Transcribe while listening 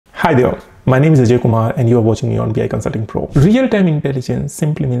Hi there, my name is Ajay Kumar and you are watching me on BI Consulting Pro. Real-time intelligence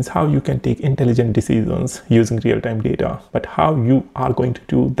simply means how you can take intelligent decisions using real-time data, but how you are going to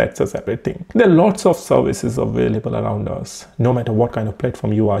do that's a separate thing. There are lots of services available around us, no matter what kind of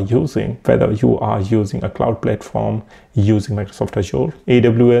platform you are using, whether you are using a cloud platform, using Microsoft Azure,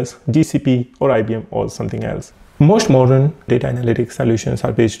 AWS, GCP or IBM or something else. Most modern data analytics solutions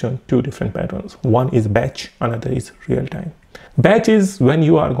are based on two different patterns. One is batch, another is real-time. Batch is when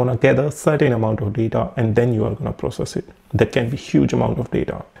you are going to gather a certain amount of data and then you are going to process it. That can be huge amount of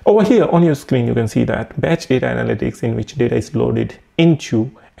data. Over here on your screen, you can see that batch data analytics, in which data is loaded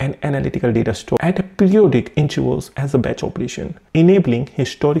into an analytical data store at a periodic intervals as a batch operation, enabling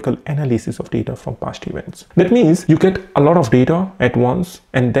historical analysis of data from past events. That means you get a lot of data at once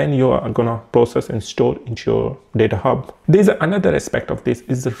and then you are going to process and store into your data hub. There's another aspect of this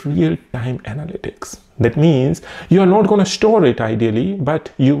is the real-time analytics. That means you are not going to store it ideally,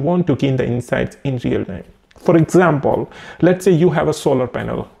 but you want to gain the insights in real time. For example, let's say you have a solar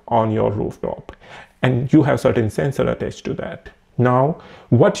panel on your rooftop and you have certain sensor attached to that. Now,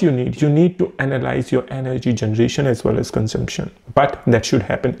 what you need to analyze your energy generation as well as consumption, but that should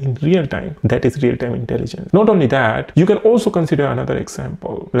happen in real time. That is real-time intelligence. Not only that, you can also consider another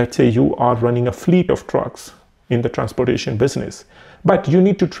example. Let's say you are running a fleet of trucks in the transportation business, but you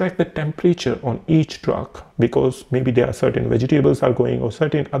need to track the temperature on each truck because maybe there are certain vegetables are going or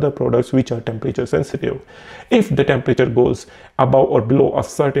certain other products which are temperature sensitive. If the temperature goes above or below a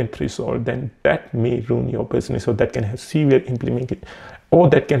certain threshold, then that may ruin your business, or that can have severe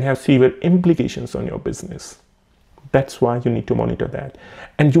implications on your business. That's why you need to monitor that.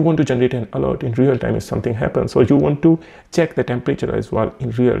 And you want to generate an alert in real time if something happens, or you want to check the temperature as well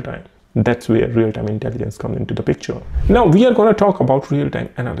in real time. That's where real-time intelligence comes into the picture. Now we are going to talk about real-time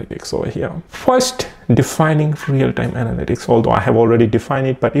analytics over here. First, defining real-time analytics, although I have already defined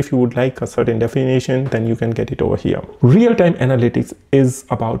it, but if you would like a certain definition, then you can get it over here. Real-time analytics is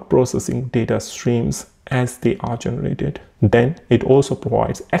about processing data streams as they are generated. Then it also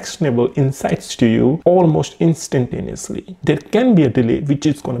provides actionable insights to you almost instantaneously. There can be a delay, which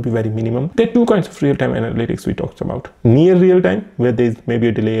is going to be very minimum. There are two kinds of real-time analytics we talked about. Near real-time, where there is maybe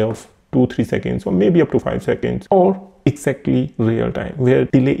a delay of 2-3 seconds or maybe up to 5 seconds, or exactly real time, where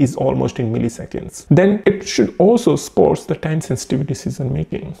delay is almost in milliseconds. Then it should also support the time sensitive decision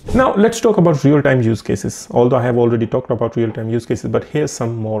making. Now let's talk about real-time use cases. Although I have already talked about real-time use cases, but here's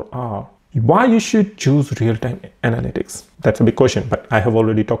some more are. Why you should choose real-time analytics? That's a big question, but I have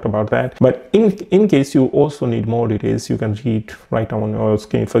already talked about that. But in case you also need more details, you can read right on your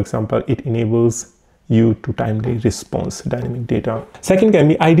screen. For example, it enables you to timely response dynamic data. Second, can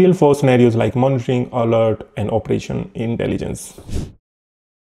be ideal for scenarios like monitoring, alert, and operation intelligence.